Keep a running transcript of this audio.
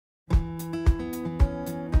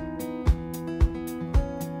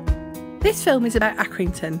This film is about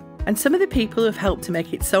Accrington and some of the people who have helped to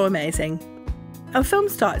make it so amazing. Our film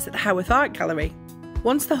starts at the Haworth Art Gallery,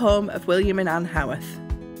 once the home of William and Anne Haworth.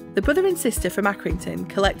 The brother and sister from Accrington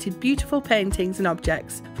collected beautiful paintings and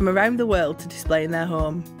objects from around the world to display in their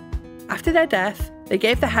home. After their death, they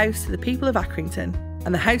gave the house to the people of Accrington,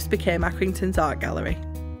 and the house became Accrington's art gallery.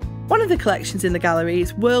 One of the collections in the gallery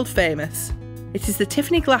is world famous. It is the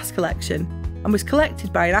Tiffany glass collection and was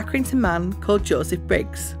collected by an Accrington man called Joseph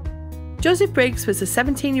Briggs. Joseph Briggs was a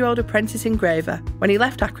 17-year-old apprentice engraver when he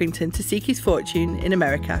left Accrington to seek his fortune in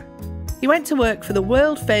America. He went to work for the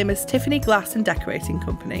world-famous Tiffany Glass and Decorating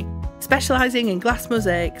Company, specialising in glass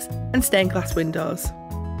mosaics and stained glass windows.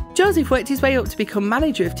 Joseph worked his way up to become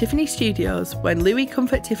manager of Tiffany Studios when Louis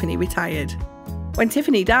Comfort Tiffany retired. When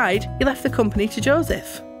Tiffany died, he left the company to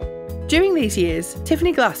Joseph. During these years,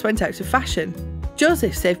 Tiffany glass went out of fashion.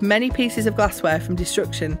 Joseph saved many pieces of glassware from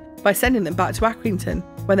destruction by sending them back to Accrington,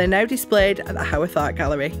 where they're now displayed at the Haworth Art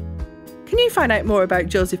Gallery. Can you find out more about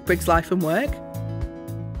Joseph Briggs' life and work?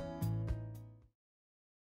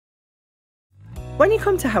 When you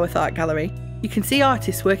come to Haworth Art Gallery, you can see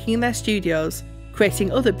artists working in their studios,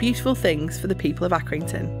 creating other beautiful things for the people of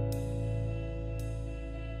Accrington.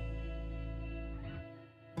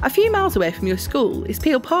 A few miles away from your school is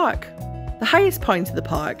Peel Park. The highest point of the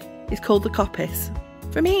park is called the Coppice.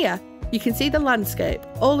 From here, you can see the landscape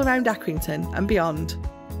all around Accrington and beyond.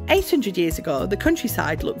 800 years ago, the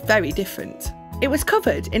countryside looked very different. It was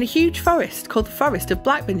covered in a huge forest called the Forest of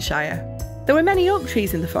Blackburnshire. There were many oak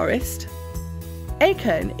trees in the forest.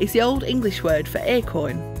 Acorn is the Old English word for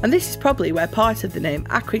acorn, and this is probably where part of the name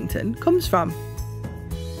Accrington comes from.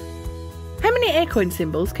 How many acorn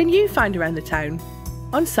symbols can you find around the town?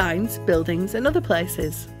 On signs, buildings and other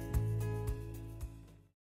places.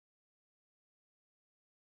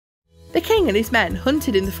 The king and his men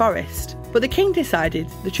hunted in the forest, but the king decided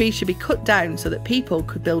the trees should be cut down so that people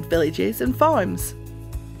could build villages and farms.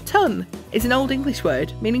 Tun is an Old English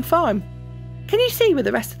word meaning farm. Can you see where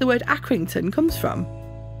the rest of the word Accrington comes from?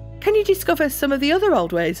 Can you discover some of the other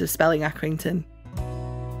old ways of spelling Accrington?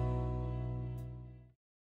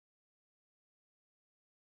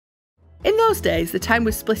 In those days, the town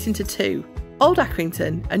was split into two, Old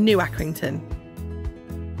Accrington and New Accrington.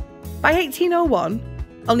 By 1801,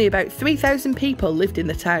 only about 3,000 people lived in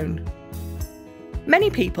the town.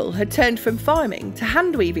 Many people had turned from farming to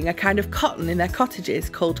hand weaving a kind of cotton in their cottages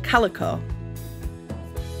called calico.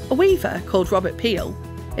 A weaver called Robert Peel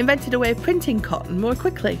invented a way of printing cotton more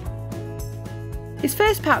quickly. His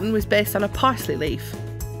first pattern was based on a parsley leaf,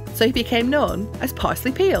 so he became known as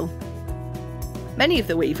Parsley Peel. Many of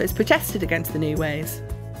the weavers protested against the new ways.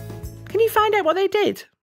 Can you find out what they did?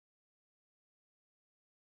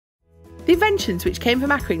 The inventions which came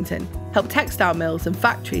from Accrington helped textile mills and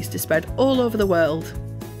factories to spread all over the world.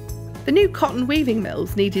 The new cotton weaving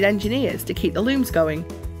mills needed engineers to keep the looms going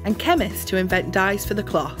and chemists to invent dyes for the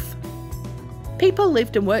cloth. People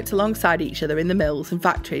lived and worked alongside each other in the mills and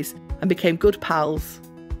factories and became good pals.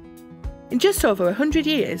 In just over 100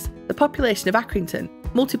 years, the population of Accrington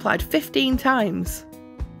multiplied 15 times.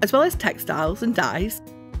 As well as textiles and dyes,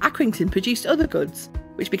 Accrington produced other goods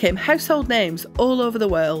which became household names all over the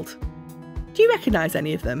world. Do you recognise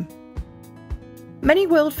any of them? Many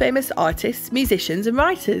world-famous artists, musicians and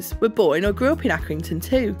writers were born or grew up in Accrington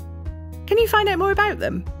too. Can you find out more about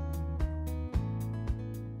them?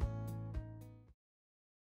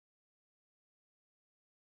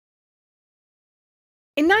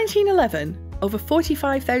 In 1911, over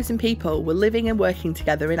 45,000 people were living and working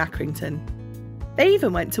together in Accrington. They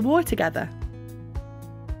even went to war together.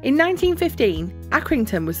 In 1915,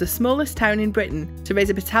 Accrington was the smallest town in Britain to raise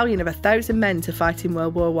a battalion of 1,000 men to fight in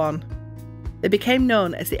World War I. They became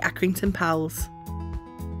known as the Accrington Pals.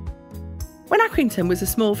 When Accrington was a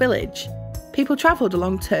small village, people travelled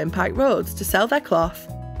along turnpike roads to sell their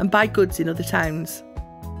cloth and buy goods in other towns.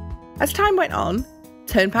 As time went on,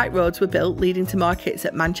 turnpike roads were built leading to markets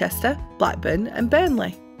at Manchester, Blackburn and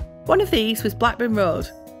Burnley. One of these was Blackburn Road,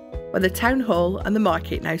 where the town hall and the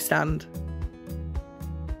market now stand.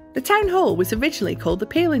 The town hall was originally called the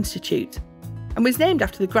Peel Institute and was named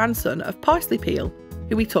after the grandson of Parsley Peel,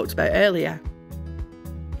 who we talked about earlier.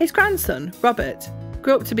 His grandson, Robert,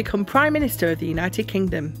 grew up to become Prime Minister of the United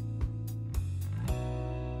Kingdom.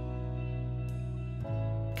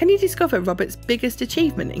 Can you discover Robert's biggest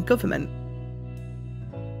achievement in government?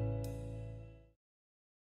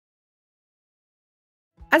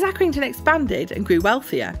 As Accrington expanded and grew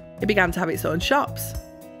wealthier, it began to have its own shops.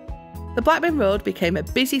 The Blackburn Road became a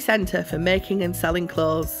busy centre for making and selling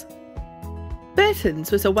clothes.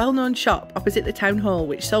 Burton's was a well-known shop opposite the town hall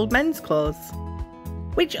which sold men's clothes.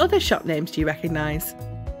 Which other shop names do you recognise?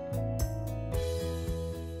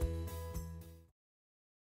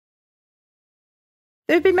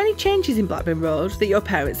 There have been many changes in Blackburn Road that your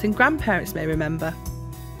parents and grandparents may remember.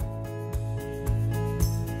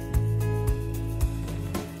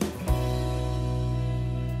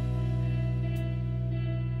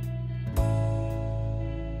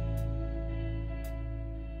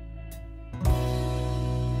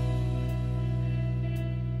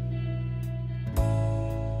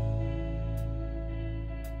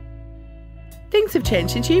 Things have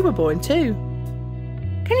changed since you were born too.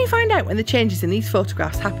 Can you find out when the changes in these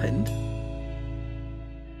photographs happened?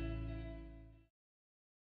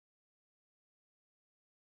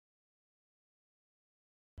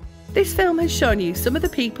 This film has shown you some of the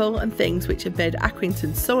people and things which have made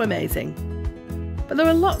Accrington so amazing. But there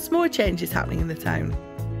are lots more changes happening in the town.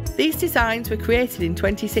 These designs were created in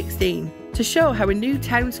 2016 to show how a new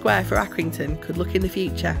town square for Accrington could look in the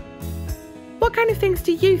future. What kind of things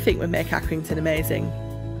do you think would make Accrington amazing?